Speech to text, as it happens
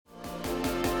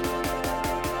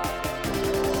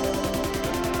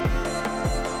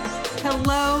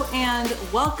Hello and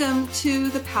welcome to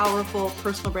the Powerful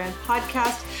Personal Brand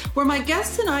Podcast, where my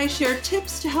guests and I share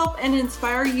tips to help and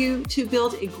inspire you to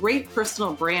build a great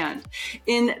personal brand.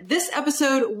 In this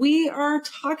episode, we are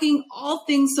talking all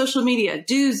things social media,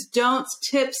 do's, don'ts,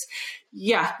 tips.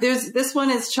 Yeah, this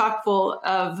one is chock full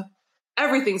of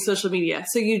everything social media,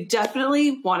 so you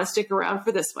definitely want to stick around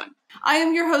for this one. I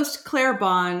am your host, Claire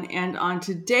Bond, and on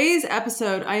today's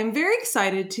episode, I am very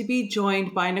excited to be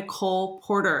joined by Nicole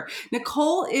Porter.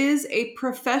 Nicole is a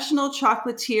professional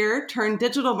chocolatier turned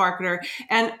digital marketer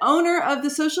and owner of the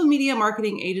social media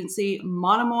marketing agency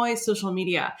Monomoy Social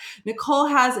Media. Nicole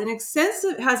has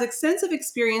extensive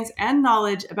experience and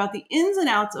knowledge about the ins and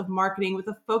outs of marketing with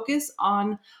a focus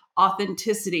on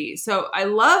authenticity. So I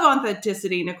love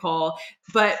authenticity, Nicole,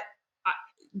 but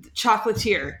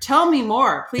chocolatier. Tell me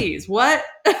more, please. What?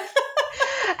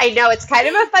 I know it's kind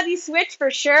of a funny switch for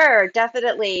sure.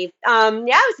 Definitely. I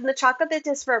was in the chocolate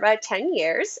business for about 10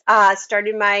 years.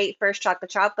 Started my first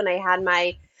chocolate shop when I had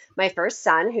my first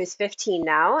son, who's 15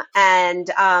 now. And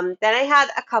then I had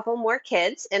a couple more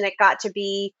kids, and it got to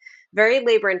be very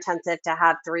labor intensive to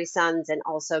have three sons and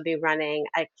also be running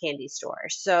a candy store.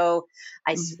 So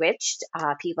I switched.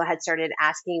 People had started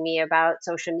asking me about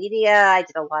social media. I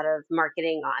did a lot of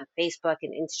marketing on Facebook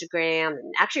and Instagram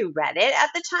and actually Reddit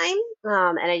at the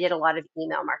time. And I did a lot of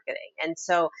email marketing. And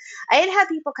so I had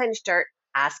people kind of start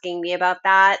asking me about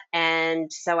that.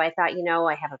 And so I thought,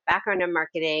 I have a background in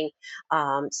marketing.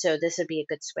 So this would be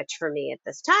a good switch for me at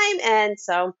this time. And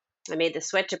so I made the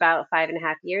switch about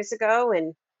 5.5 years ago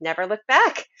and never looked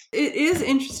back. It is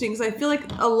interesting because I feel like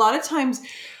a lot of times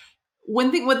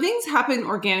when things happen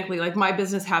organically, like my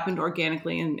business happened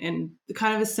organically and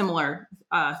kind of a similar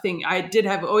thing. I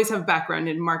always have a background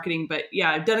in marketing, but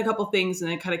yeah, I've done a couple things and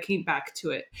then kind of came back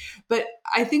to it. But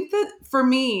I think that for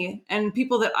me and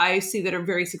people that I see that are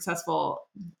very successful,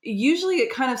 usually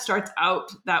it kind of starts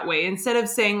out that way. Instead of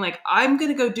saying like, I'm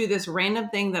going to go do this random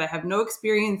thing that I have no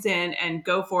experience in and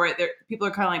go for it. People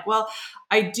are kind of like, well,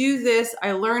 I do this.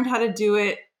 I learned how to do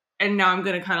it. And now I'm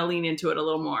going to kind of lean into it a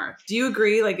little more. Do you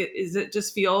agree? Like, is it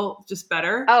just feel just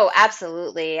better? Oh,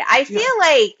 absolutely. I feel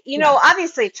like,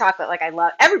 obviously chocolate, like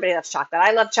everybody loves chocolate.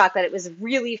 I love chocolate. It was a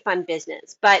really fun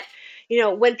business. But,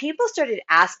 when people started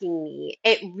asking me,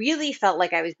 it really felt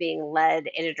like I was being led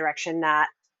in a direction that,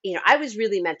 I was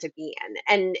really meant to be in.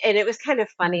 And it was kind of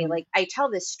funny. Mm-hmm. Like I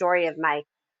tell this story of my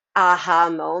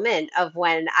aha moment of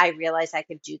when I realized I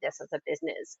could do this as a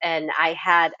business. And I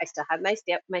still had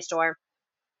my store.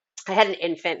 I had an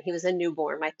infant. He was a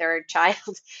newborn, my third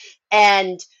child.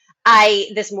 And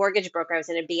this mortgage broker, I was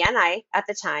in a BNI at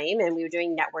the time, and we were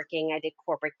doing networking. I did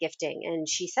corporate gifting. And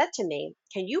she said to me,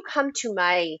 can you come to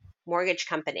my mortgage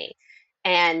company?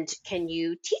 And can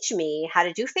you teach me how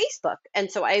to do Facebook? And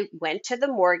so I went to the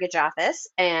mortgage office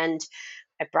and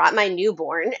I brought my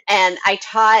newborn and I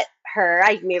taught her,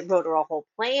 wrote her a whole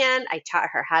plan. I taught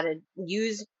her how to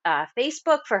use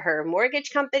Facebook for her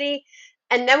mortgage company.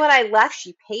 And then when I left,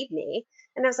 she paid me.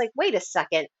 And I was like, wait a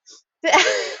second.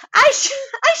 I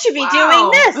should be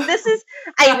doing this.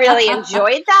 I really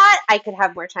enjoyed that. I could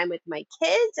have more time with my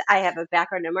kids. I have a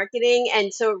background in marketing.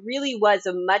 And so it really was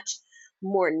a much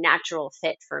more natural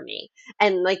fit for me.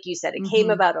 And like you said, it came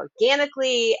about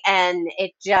organically and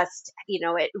it just,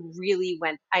 it really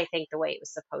went, I think, the way it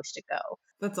was supposed to go.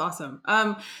 That's awesome.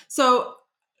 So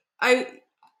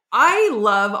I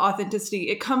love authenticity.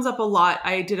 It comes up a lot.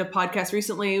 I did a podcast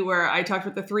recently where I talked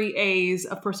about the 3 A's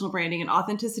of personal branding, and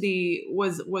authenticity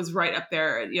was right up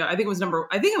there. I think it was number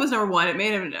one. It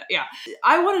may have been, yeah.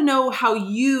 I want to know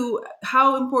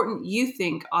how important you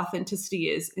think authenticity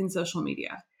is in social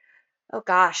media. Oh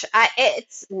gosh,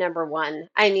 it's number one.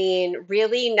 I mean,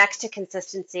 really, next to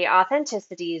consistency,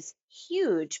 authenticity is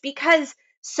huge because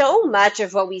so much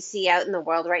of what we see out in the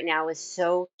world right now is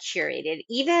so curated.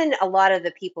 Even a lot of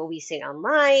the people we see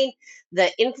online, the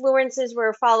influencers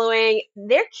we're following,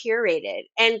 they're curated,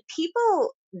 and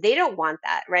people, they don't want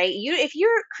that, right? If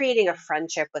you're creating a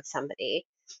friendship with somebody,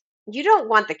 you don't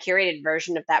want the curated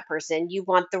version of that person. You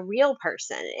want the real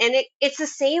person. And it's the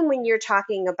same when you're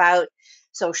talking about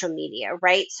social media,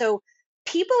 right? So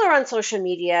people are on social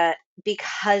media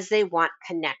because they want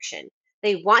connection.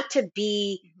 They want to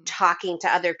be talking to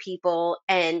other people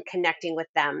and connecting with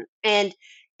them. And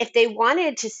if they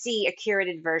wanted to see a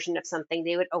curated version of something,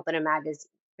 they would open a magazine.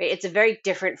 Right? It's a very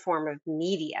different form of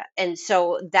media. And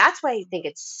so that's why I think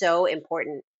it's so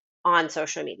important on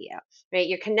social media, right?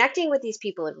 You're connecting with these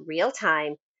people in real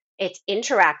time. It's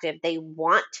interactive. They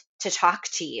want to talk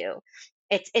to you.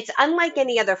 It's unlike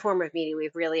any other form of media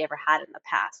we've really ever had in the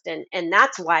past, and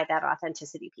that's why that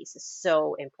authenticity piece is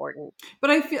so important.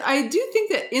 But I do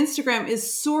think that Instagram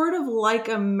is sort of like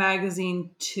a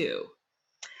magazine too.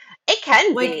 It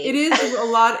can Like it be. is a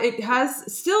lot. It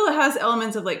has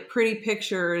elements of like pretty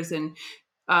pictures and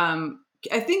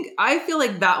I feel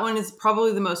like that one is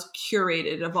probably the most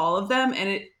curated of all of them, and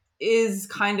it is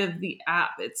kind of the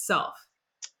app itself.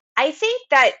 I think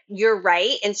that you're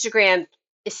right. Instagram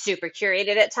is super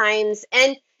curated at times.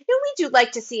 And we do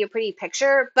like to see a pretty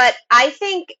picture, but I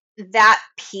think that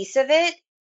piece of it,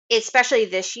 especially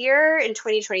this year in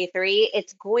 2023,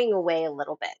 it's going away a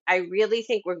little bit. I really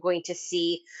think we're going to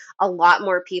see a lot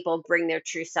more people bring their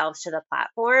true selves to the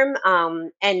platform,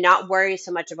 and not worry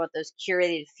so much about those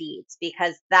curated feeds,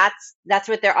 because that's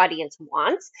what their audience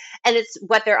wants, and it's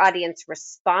what their audience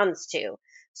responds to.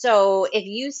 So if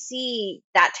you see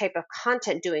that type of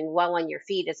content doing well on your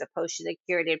feed as opposed to the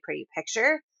curated pretty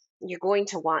picture, you're going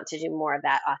to want to do more of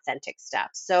that authentic stuff.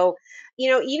 So,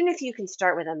 even if you can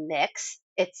start with a mix,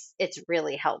 it's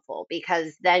really helpful,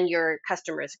 because then your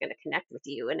customers are going to connect with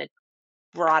you in a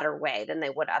broader way than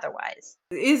they would otherwise.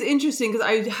 It is interesting because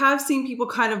I have seen people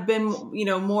kind of been,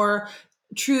 more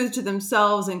true to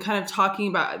themselves and kind of talking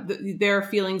about their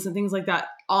feelings and things like that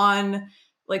on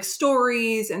like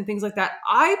stories and things like that.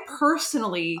 I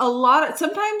personally,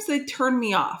 sometimes they turn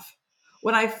me off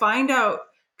when I find out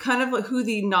kind of like who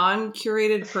the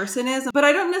non-curated person is, but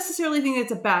I don't necessarily think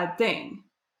it's a bad thing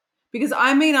because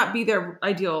I may not be their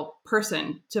ideal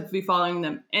person to be following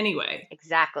them anyway.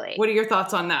 Exactly. What are your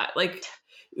thoughts on that? Like,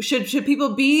 should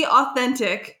people be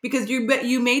authentic? Because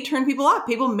you may turn people off.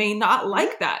 People may not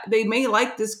like that. They may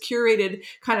like this curated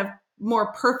kind of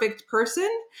more perfect person.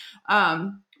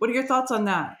 What are your thoughts on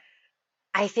that?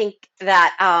 I think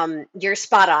that you're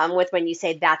spot on with when you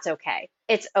say that's okay.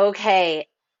 It's okay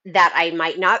that I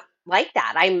might not like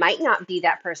that. I might not be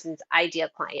that person's ideal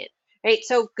client, right?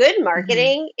 So good Mm-hmm.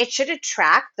 marketing, it should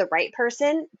attract the right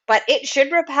person, but it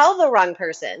should repel the wrong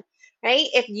person, right?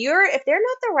 If they're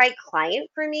not the right client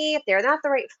for me, if they're not the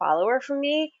right follower for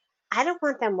me, I don't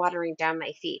want them watering down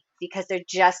my feed, because they're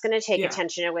just going to take Yeah.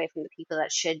 attention away from the people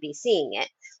that should be seeing it.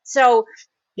 So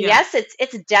Yeah. yes,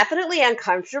 it's definitely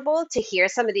uncomfortable to hear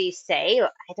somebody say,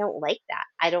 I don't like that.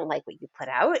 I don't like what you put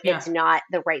out. Yeah. It's not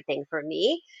the right thing for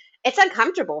me. It's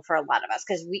uncomfortable for a lot of us,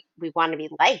 because we want to be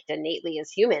liked innately as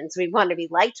humans. We want to be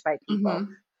liked by people.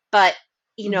 Mm-hmm. But,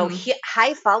 Mm-hmm.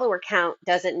 high follower count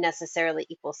doesn't necessarily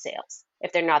equal sales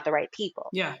if they're not the right people.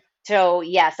 Yeah. So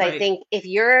yes, I Right. think if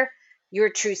you're your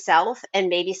true self, and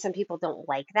maybe some people don't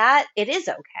like that, it is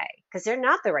okay, because they're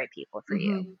not the right people for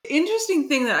you. Interesting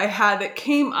thing that I had that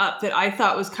came up that I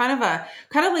thought was kind of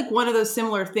like one of those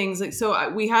similar things. Like, so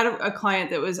we had a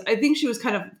client that was, I think she was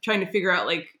kind of trying to figure out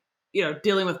like,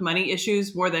 dealing with money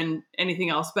issues more than anything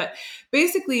else. But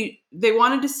basically, they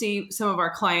wanted to see some of our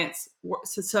clients,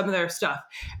 some of their stuff.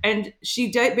 And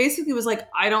she basically was like,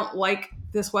 I don't like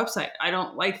this website. I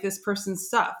don't like this person's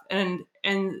stuff. And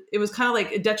it was kind of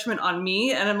like a detriment on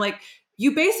me. And I'm like,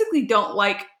 you basically don't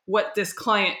like what this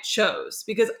client chose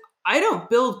because I don't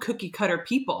build cookie cutter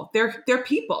people. They're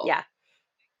people. Yeah.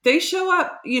 They show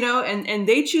up, and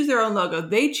they choose their own logo.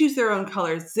 They choose their own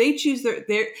colors. They choose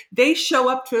they show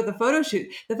up to the photo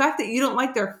shoot. The fact that you don't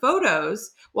like their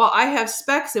photos, while I have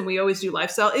specs and we always do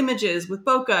lifestyle images with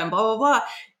bokeh and blah blah blah,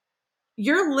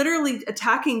 you're literally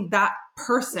attacking that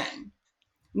person,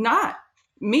 not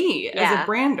me as a Yeah.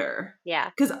 brander. Yeah.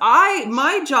 Because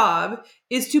my job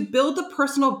is to build a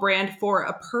personal brand for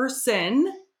a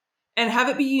person and have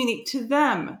it be unique to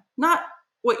them, not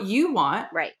what you want.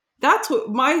 Right. That's what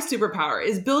my superpower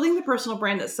is, building the personal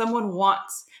brand that someone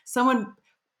wants, someone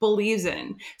believes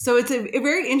in. So it's a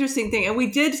very interesting thing. And we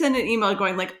did send an email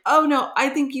going like, oh no, I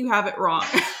think you have it wrong.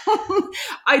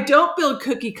 I don't build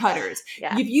cookie cutters.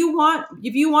 Yeah. If you want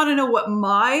to know what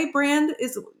my brand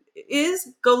is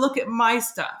go look at my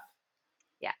stuff.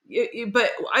 Yeah. But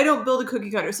I don't build a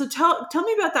cookie cutter. So tell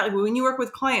me about that. When you work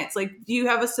with clients, like, do you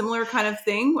have a similar kind of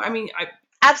thing? I mean,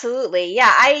 Absolutely.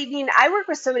 Yeah. I mean, I work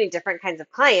with so many different kinds of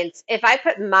clients. If I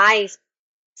put my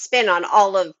spin on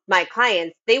all of my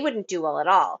clients, they wouldn't do well at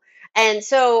all. And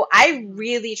so I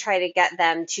really try to get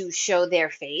them to show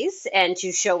their face and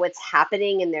to show what's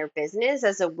happening in their business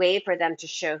as a way for them to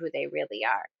show who they really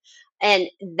are. And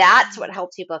that's what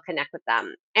helps people connect with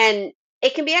them. And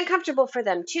it can be uncomfortable for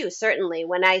them too, certainly,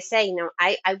 when I say,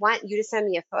 I want you to send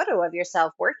me a photo of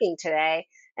yourself working today.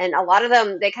 And a lot of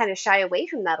them, they kind of shy away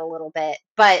from that a little bit.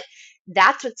 But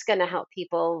that's what's going to help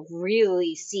people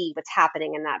really see what's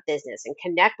happening in that business and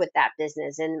connect with that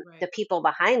business and the Right. people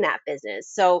behind that business.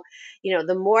 So,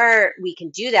 the more we can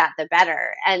do that, the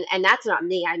better. And that's not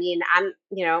me. I mean,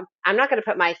 I'm not going to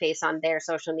put my face on their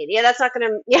social media. That's not going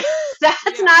to, that's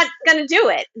Yeah. not going to do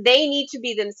it. They need to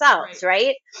be themselves, Right.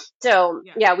 right? So,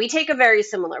 Yeah. yeah, we take a very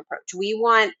similar approach. We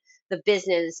want the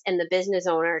business and the business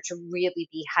owner to really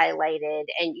be highlighted,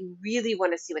 and you really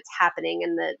want to see what's happening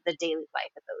in the daily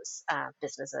life of those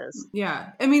businesses. Yeah.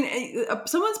 I mean,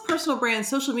 someone's personal brand,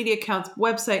 social media accounts,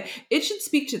 website, it should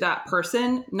speak to that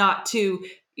person, not to,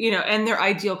 and their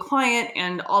ideal client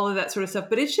and all of that sort of stuff.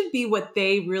 But it should be what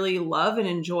they really love and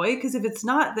enjoy. Because if it's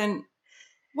not, then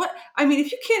what? I mean,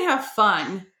 if you can't have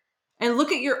fun and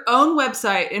look at your own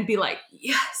website and be like,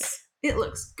 yes, it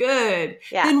looks good,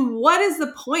 Yeah, then what is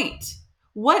the point?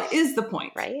 What is the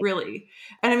point, right. really?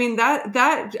 And I mean,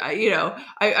 that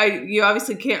you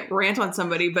obviously can't rant on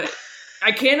somebody, but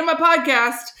I can in my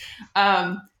podcast.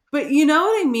 But you know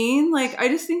what I mean? Like, I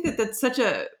just think that that's such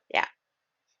a, Yeah,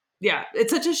 yeah,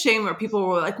 it's such a shame where people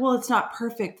were like, well, it's not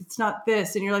perfect. It's not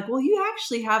this. And you're like, well, you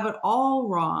actually have it all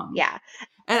wrong. yeah,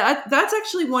 And that's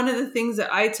actually one of the things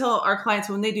that I tell our clients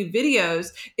when they do videos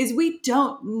is we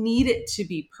don't need it to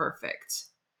be perfect.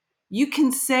 You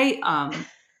can say,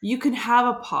 you can have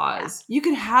a yeah. pause, you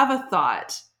can have a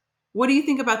thought. What do you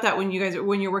think about that when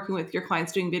you're working with your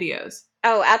clients doing videos?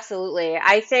 Oh, absolutely.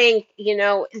 I think,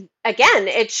 again,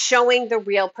 it's showing the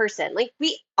real person. Like,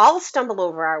 we all stumble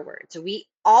over our words. We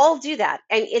all do that.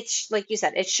 And it's like you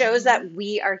said, it shows Mm-hmm. that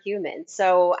we are human.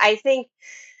 So I think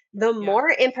the Yeah. more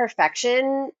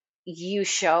imperfection you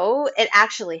show, it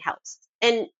actually helps.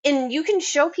 And you can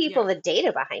show people Yeah. the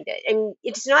data behind it. And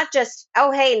it's not just,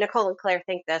 oh, hey, Nicole and Claire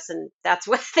think this, and that's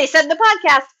what they said in the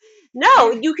podcast.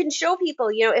 No, Yeah. you can show people,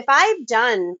 if I've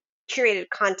done curated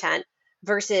content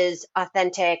versus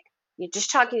authentic, you're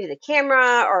just talking to the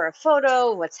camera or a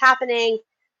photo, what's happening,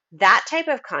 that type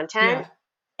of content,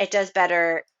 Yeah. it does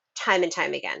better time and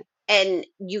time again. And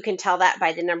you can tell that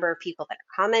by the number of people that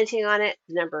are commenting on it,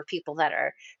 the number of people that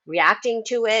are reacting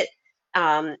to it,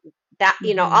 um, that,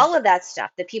 Mm-hmm. all of that stuff,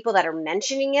 the people that are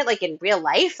mentioning it, like in real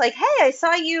life, like, hey, I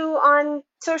saw you on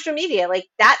social media, like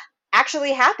that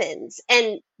actually happens.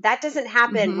 And that doesn't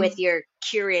happen Mm-hmm. with your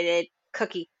curated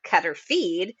cookie cutter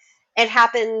feed. It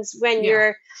happens when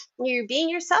Yeah. you're being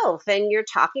yourself and you're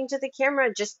talking to the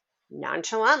camera just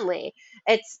nonchalantly.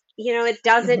 It's, it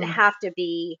doesn't Mm-hmm. have to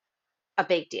be a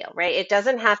big deal, right? It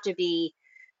doesn't have to be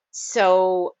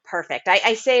so perfect.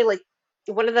 I say, like,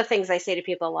 one of the things I say to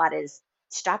people a lot is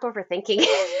stop overthinking.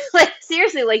 Like,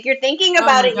 seriously, like, you're thinking Oh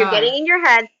about my it, you're God. getting in your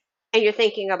head, and you're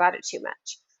thinking about it too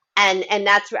much. And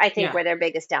that's I think Yeah. where their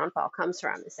biggest downfall comes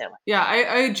from. Is they're like, Yeah,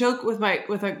 I joke with my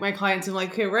clients. I'm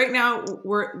like, okay, right now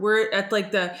we're at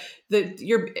like the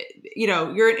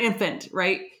you're an infant,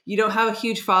 right? You don't have a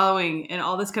huge following and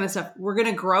all this kind of stuff. We're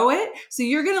gonna grow it, so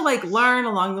you're gonna like learn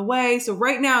along the way. So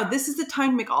right now, this is the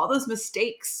time to make all those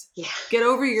mistakes. yeah, Get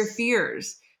over your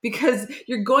fears because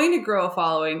you're going to grow a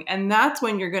following, and that's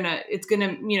when it's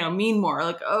gonna mean more.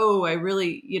 Like, oh, I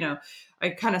really I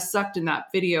kind of sucked in that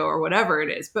video or whatever it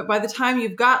is. But by the time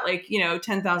you've got like,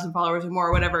 10,000 followers or more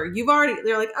or whatever,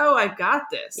 they're like, oh, I've got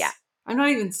yeah, this. I'm not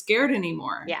even scared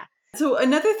anymore. yeah. So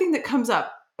another thing that comes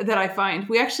up that I find,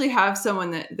 we actually have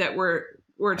someone that we're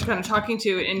kind of talking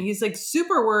to, and he's like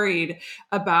super worried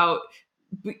about,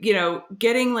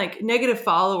 getting like negative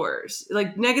followers,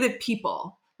 like negative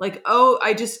people. Like, oh,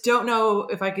 I just don't know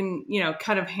if I can,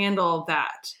 kind of handle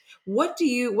that. What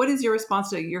is your response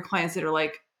to your clients that are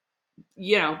like,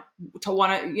 you know, to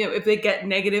want to, if they get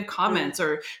negative Mm. comments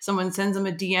or someone sends them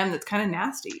a DM that's kind of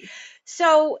nasty?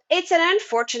 So it's an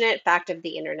unfortunate fact of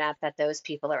the internet that those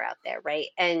people are out there, right?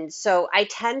 And so I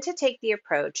tend to take the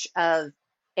approach of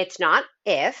it's not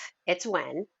if, it's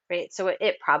when, right? So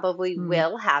it probably Mm.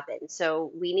 will happen.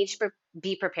 So we need to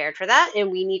be prepared for that,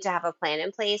 and we need to have a plan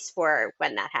in place for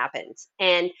when that happens.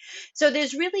 And so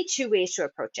there's really two ways to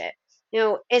approach it.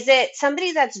 Is it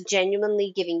somebody that's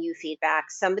genuinely giving you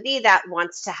feedback, somebody that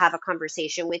wants to have a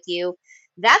conversation with you?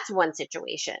 That's one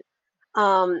situation.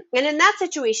 And in that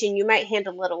situation, you might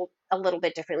handle a little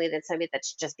bit differently than somebody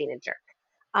that's just being a jerk.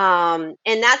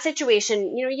 In that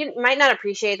situation, you might not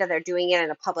appreciate that they're doing it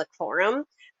in a public forum,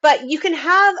 but you can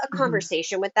have a Hmm.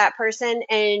 conversation with that person,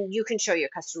 and you can show your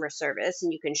customer service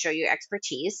and you can show your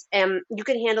expertise, and you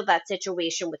can handle that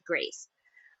situation with grace.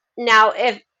 Now,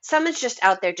 if someone's just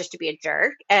out there just to be a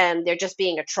jerk and they're just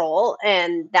being a troll,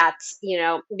 and that's,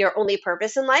 their only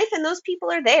purpose in life, and those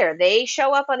people are there, they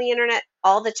show up on the internet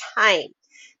all the time,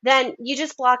 then you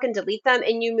just block and delete them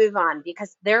and you move on,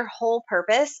 because their whole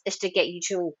purpose is to get you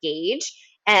to engage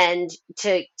and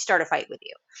to start a fight with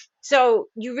you. So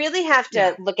you really have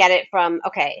Yeah. to look at it from,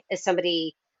 okay, is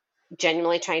somebody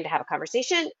genuinely trying to have a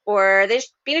conversation, or they're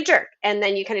just being a jerk? And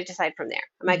then you kind of decide from there.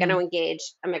 Am I going to Hmm.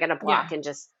 engage? Am I going to block Yeah. and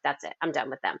just, that's it, I'm done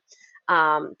with them?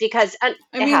 Because I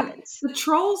it mean, happens. the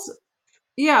trolls,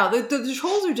 yeah, the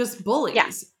trolls are just Yeah.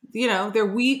 bullies. They're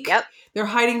weak. Yep. They're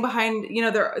hiding behind,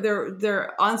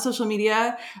 they're on social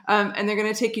media, and they're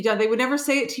going to take you down. They would never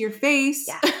say it to your face.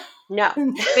 Yeah. No.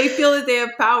 They feel that they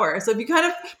have power. So if you kind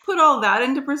of put all that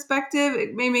into perspective,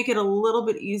 it may make it a little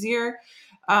bit easier.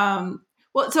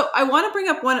 Well, so I want to bring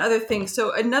up one other thing.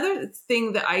 So another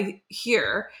thing that I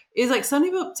hear is like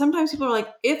sometimes people are like,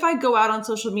 if I go out on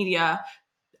social media,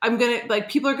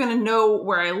 people are gonna know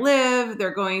where I live.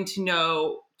 They're going to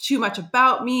know too much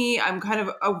about me. I'm kind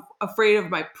of afraid of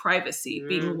my privacy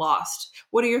being Mm. lost.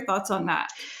 What are your thoughts on that?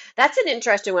 That's an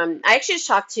interesting one. I actually just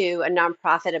talked to a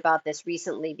nonprofit about this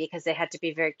recently because they had to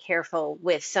be very careful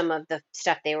with some of the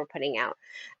stuff they were putting out.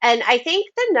 And I think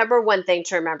the number one thing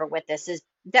to remember with this is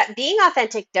that being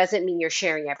authentic doesn't mean you're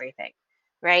sharing everything,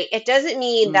 right? It doesn't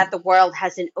mean that Mm, the world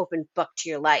has an open book to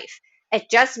your life. It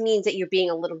just means that you're being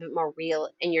a little bit more real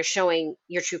and you're showing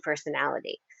your true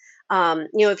personality.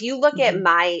 If you look at hmm.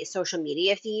 my social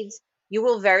media feeds, you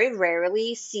will very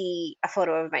rarely see a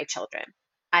photo of my children.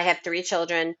 I have three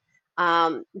children,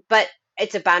 but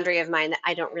it's a boundary of mine that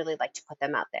I don't really like to put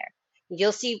them out there.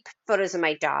 You'll see photos of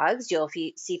my dogs. You'll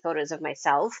see photos of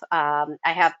myself. I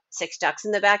have six ducks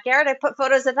in the backyard. I put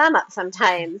photos of them up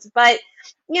sometimes, but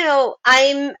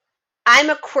I'm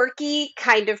a quirky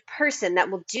kind of person that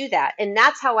will do that, and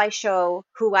that's how I show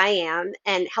who I am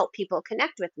and help people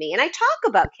connect with me. And I talk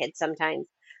about kids sometimes,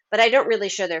 but I don't really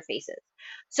show their faces.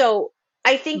 So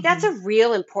I think that's a Hmm.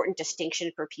 real important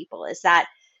distinction for people, is that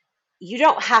you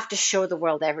don't have to show the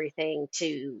world everything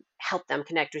to help them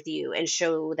connect with you and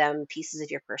show them pieces of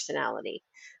your personality.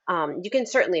 You can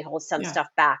certainly hold some Yeah, stuff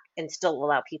back and still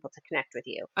allow people to connect with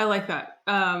you. I like that.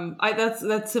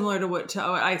 That's similar to what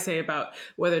I say about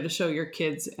whether to show your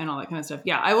kids and all that kind of stuff.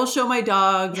 Yeah, I will show my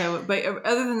dogs. But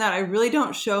other than that, I really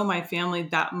don't show my family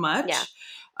that Yeah.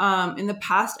 much. In the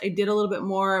past, I did a little bit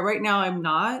more. Right now, I'm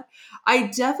not. I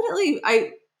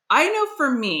know for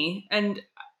me, and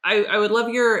I would love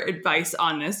your advice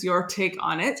on this, your take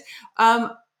on it.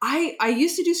 I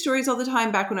used to do stories all the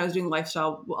time back when I was doing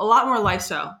lifestyle, a lot more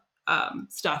lifestyle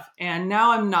stuff, and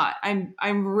now I'm not.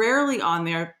 I'm rarely on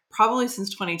there. Probably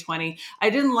since 2020, I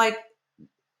didn't like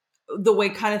the way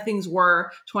kind of things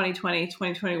were 2020,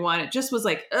 2021. It just was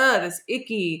like, this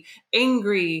icky,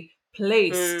 angry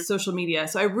place, Mm, social media.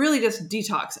 So I really just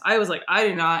detox. I was like, I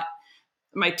do not.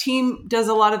 My team does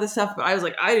a lot of this stuff, but I was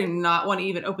like, I do not want to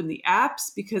even open the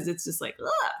apps because it's just like,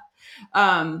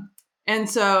 ugh. And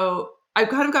so I've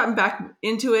kind of gotten back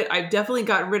into it. I've definitely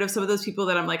gotten rid of some of those people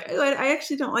that I'm like, oh, I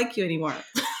actually don't like you anymore.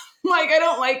 Like, I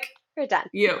don't like you're done.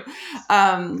 you.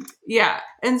 Yeah.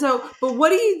 And so, but what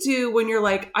do you do when you're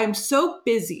like, I'm so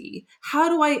busy? How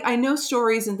do I know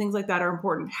stories and things like that are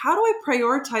important. How do I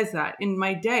prioritize that in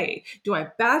my day? Do I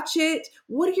batch it?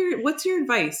 What's your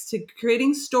advice to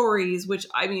creating stories? Which,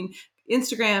 I mean,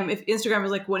 Instagram, if Instagram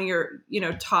is like one of your,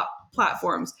 top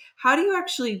platforms, how do you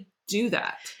actually do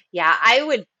that? Yeah, I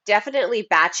would definitely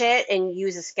batch it and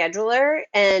use a scheduler.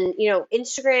 And,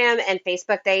 Instagram and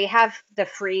Facebook, they have the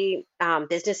free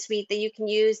business suite that you can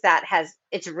use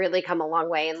it's really come a long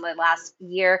way in the last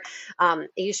year. It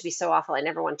used to be so awful. I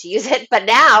never wanted to use it, but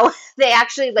now they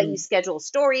actually let you Mm. schedule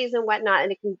stories and whatnot,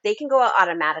 and they can go out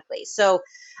automatically. So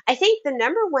I think the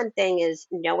number one thing is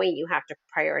knowing you have to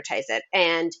prioritize it.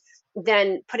 And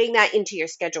then putting that into your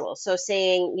schedule. So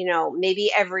saying, maybe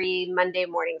every Monday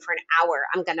morning for an hour,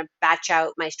 I'm going to batch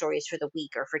out my stories for the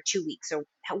week or for 2 weeks or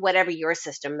whatever your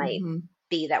system might Hmm.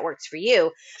 be that works for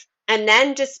you. And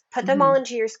then just put them all Hmm.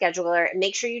 into your scheduler and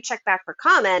make sure you check back for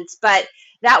comments. But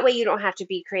that way you don't have to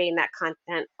be creating that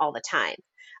content all the time.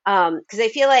 Because I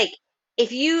feel like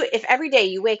if every day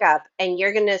you wake up and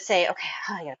you're going to say, okay,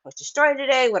 I got to post a story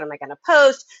today. What am I going to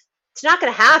post? It's not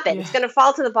going to happen. It's Yeah. going to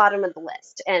fall to the bottom of the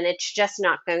list, and it's just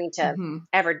not going to Hmm.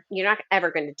 you're not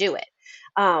ever going to do it.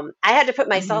 I had to put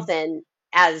myself Hmm. in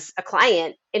as a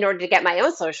client in order to get my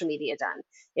own social media done.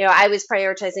 I was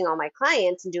prioritizing all my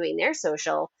clients and doing their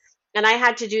social, and I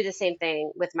had to do the same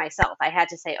thing with myself. I had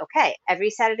to say, okay, every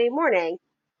Saturday morning,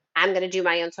 I'm going to do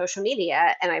my own social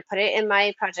media, and I put it in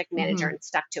my project manager Hmm. and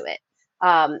stuck to it.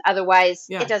 Otherwise,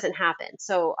 it Yeah. doesn't happen.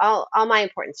 So all my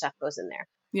important stuff goes in there.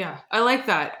 Yeah, I like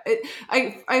that.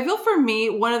 I feel for me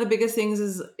one of the biggest things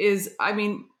is I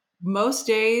mean most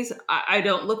days I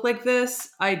don't look like this.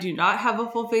 I do not have a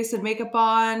full face of makeup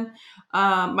on.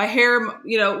 My hair,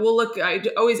 will look, I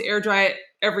always air dry it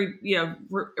every,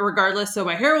 regardless. So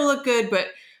my hair will look good, but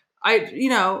I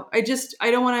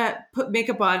don't want to put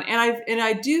makeup on. And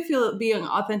I do feel that being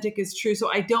authentic is true.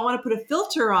 So I don't want to put a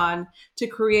filter on to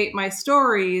create my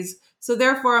stories. So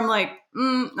therefore I'm like,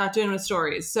 not doing the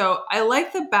stories. So I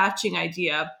like the batching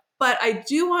idea, but I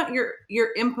do want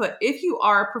your input. If you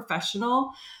are a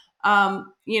professional,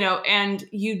 and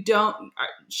you don't,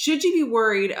 should you be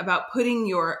worried about putting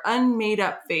your unmade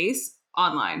up face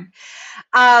online?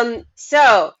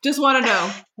 So just want to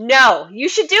know. No, you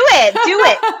should do it. Do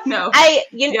it. No.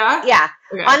 Yeah.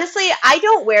 Okay. Honestly, I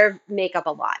don't wear makeup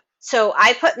a lot. So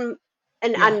I put an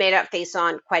unmade up face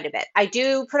on quite a bit. I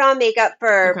do put on makeup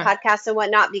for podcasts and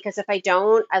whatnot, because if I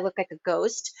don't, I look like a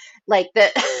ghost. Like the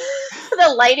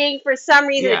the lighting, for some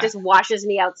reason, it just washes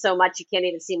me out so much you can't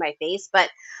even see my face. But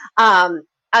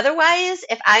otherwise,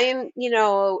 if I'm,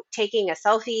 taking a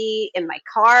selfie in my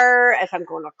car, if I'm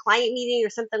going to a client meeting or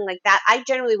something like that, I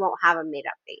generally won't have a made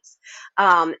up face.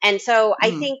 And so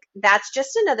I think that's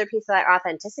just another piece of that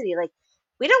authenticity. Like,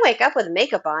 we don't wake up with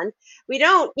makeup on. We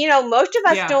don't, most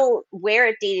of us don't wear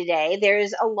it day to day.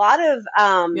 There's a lot of,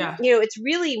 it's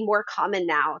really more common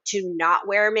now to not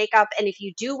wear makeup. And if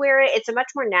you do wear it, it's a much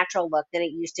more natural look than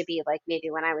it used to be, like maybe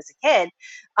when I was a kid.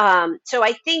 So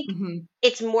I think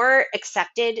it's more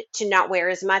accepted to not wear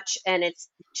as much, and it's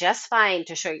just fine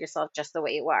to show yourself just the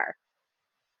way you are.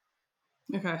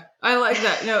 Okay. I like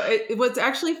that. No, what's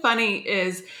actually funny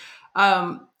is,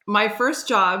 my first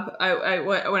job,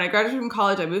 when I graduated from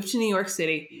college, I moved to New York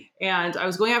City, and I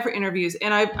was going out for interviews,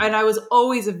 and I was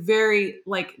always a very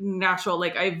like natural,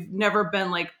 like I've never been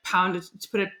like pounded to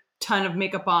put a ton of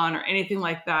makeup on or anything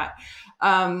like that.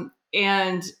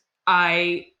 And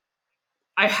I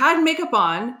had makeup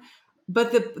on,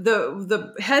 but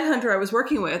the headhunter I was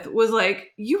working with was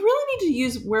like, you really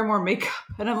need to wear more makeup.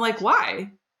 And I'm like,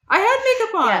 why? I had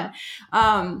makeup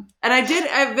on. And I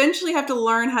eventually have to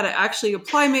learn how to actually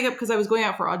apply makeup, because I was going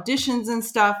out for auditions and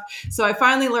stuff. So I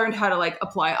finally learned how to like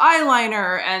apply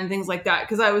eyeliner and things like that.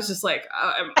 Cause I was just like,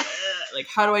 like,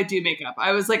 how do I do makeup?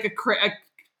 I was like a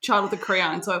child with a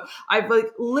crayon. So I've like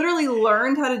literally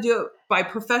learned how to do it by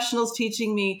professionals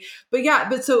teaching me.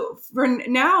 But so for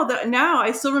now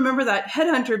I still remember that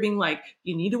headhunter being like,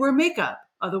 you need to wear makeup,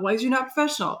 otherwise you're not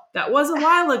professional. That was a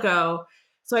while ago.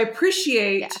 So I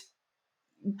appreciate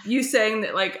you saying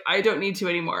that, like, I don't need to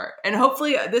anymore. And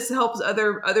hopefully this helps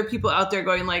other people out there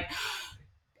going like,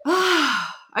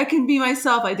 I can be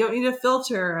myself. I don't need a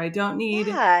filter. I don't need.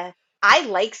 Yeah. I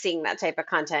like seeing that type of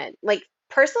content. Like,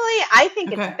 personally, I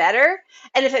think it's better.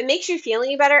 And if it makes you feel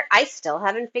any better, I still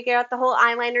haven't figured out the whole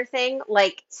eyeliner thing.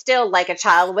 Like, still like a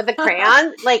child with a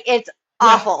crayon. Like, it's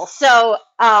awful. So,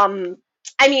 I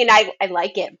mean, I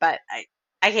like it, but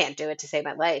I can't do it to save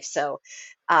my life. So,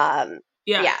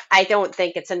 I don't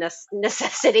think it's a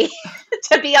necessity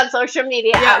to be on social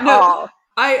media at all.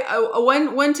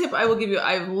 One tip I will give you,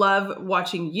 I love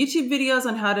watching YouTube videos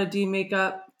on how to do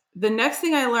makeup. The next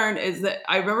thing I learned is that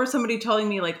I remember somebody telling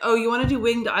me like, oh, you want to do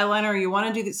winged eyeliner, or you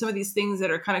want to do some of these things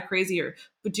that are kind of crazy, or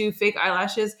do fake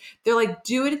eyelashes. They're like,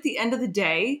 do it at the end of the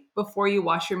day before you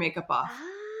wash your makeup off.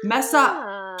 Mess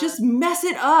up. Just mess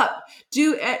it up.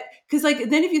 Do it. Because like,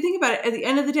 then if you think about it, at the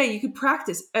end of the day, you could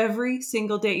practice every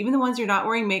single day. Even the ones you're not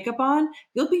wearing makeup on,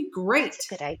 you'll be great.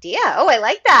 That's a good idea. Oh, I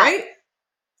like that. Right?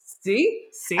 See?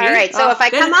 All right. So if I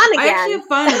come on again. I actually have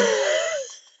fun.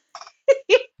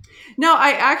 No,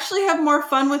 I actually have more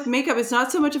fun with makeup. It's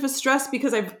not so much of a stress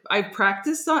because I've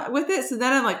practiced with it. So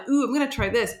then I'm like, ooh, I'm going to try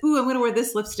this. Ooh, I'm going to wear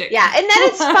this lipstick. Yeah. And then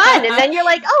it's fun. And then you're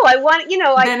like, oh, I want, I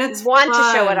want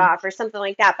to show it off or something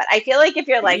like that. But I feel like if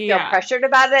you're like feel pressured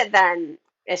about it, then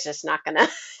it's just not going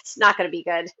to be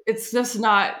good. It's just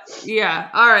not. Yeah.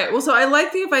 All right. Well, so I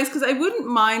like the advice because I wouldn't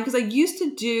mind, because I used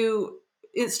to do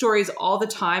stories all the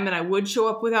time, and I would show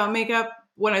up without makeup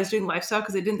when I was doing lifestyle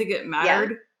because I didn't think it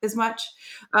mattered as much.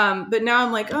 But now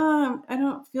I'm like, oh, I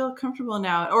don't feel comfortable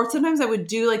now. Or sometimes I would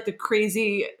do like the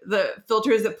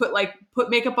filters that put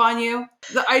makeup on you.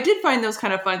 I did find those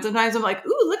kind of fun. Sometimes I'm like,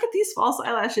 ooh, look at these false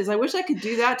eyelashes. I wish I could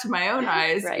do that to my own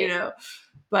eyes,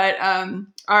 But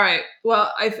all right.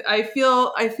 Well, I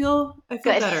feel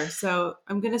better. So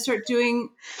I'm gonna start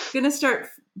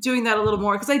doing that a little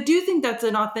more, because I do think that's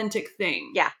an authentic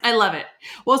thing. Yeah, I love it.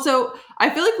 Well, so I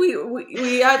feel like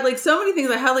we had like so many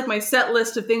things. I had like my set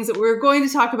list of things that we were going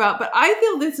to talk about, but I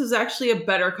feel this is actually a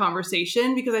better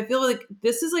conversation, because I feel like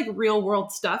this is like real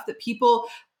world stuff that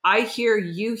I hear,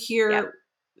 you hear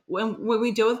when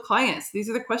we deal with clients. These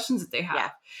are the questions that they have. Yeah.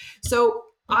 So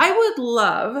I would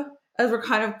love as we're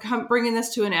kind of bringing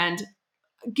this to an end,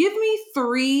 give me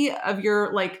 3 of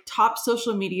your like top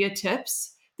social media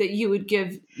tips that you would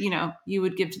give, you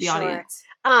would give to the Sure. audience.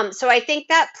 So I think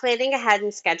that planning ahead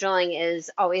and scheduling is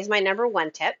always my number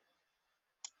one tip.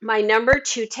 My number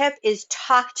two tip is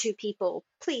talk to people.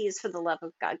 Please, for the love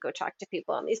of God, go talk to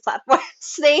people on these platforms.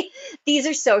 These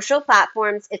are social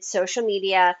platforms. It's social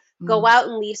media. Go Mm. out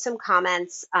and leave some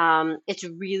comments. It's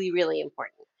really, really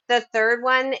important. The third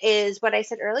one is what I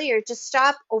said earlier. Just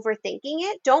stop overthinking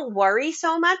it. Don't worry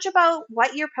so much about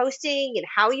what you're posting and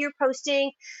how you're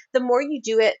posting. The more you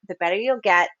do it, the better you'll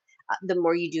get. The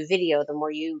more you do video, the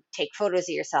more you take photos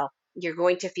of yourself, you're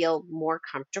going to feel more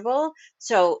comfortable.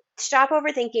 So stop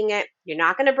overthinking it. You're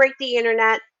not going to break the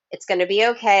internet. It's going to be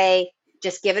okay.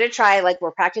 Just give it a try. Like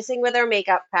we're practicing with our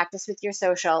makeup, practice with your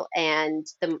social. And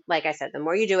like I said, the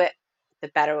more you do it, the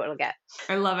better it'll get.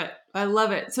 I love it. I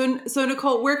love it. So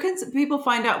Nicole, where can people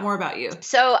find out more about you?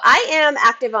 So I am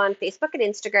active on Facebook and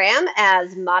Instagram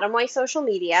as Monomoy Social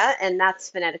Media, and that's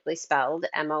phonetically spelled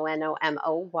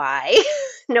Monomoy.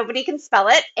 Nobody can spell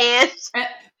it. And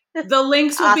The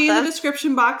links will be in the awesome.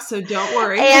 description box, so don't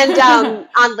worry. And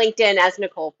on LinkedIn as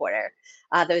Nicole Porter.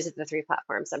 Those are the 3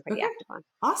 platforms I'm pretty Okay. active on.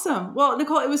 Awesome. Well,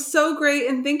 Nicole, it was so great.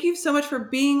 And thank you so much for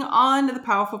being on the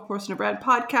Powerful Personal Brand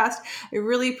podcast. I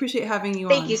really appreciate having you on.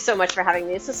 Thank you so much for having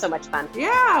me. This was so much fun.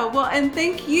 Yeah. Well, and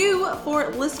thank you for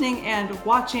listening and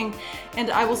watching.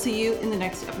 And I will see you in the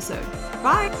next episode.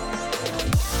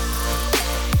 Bye.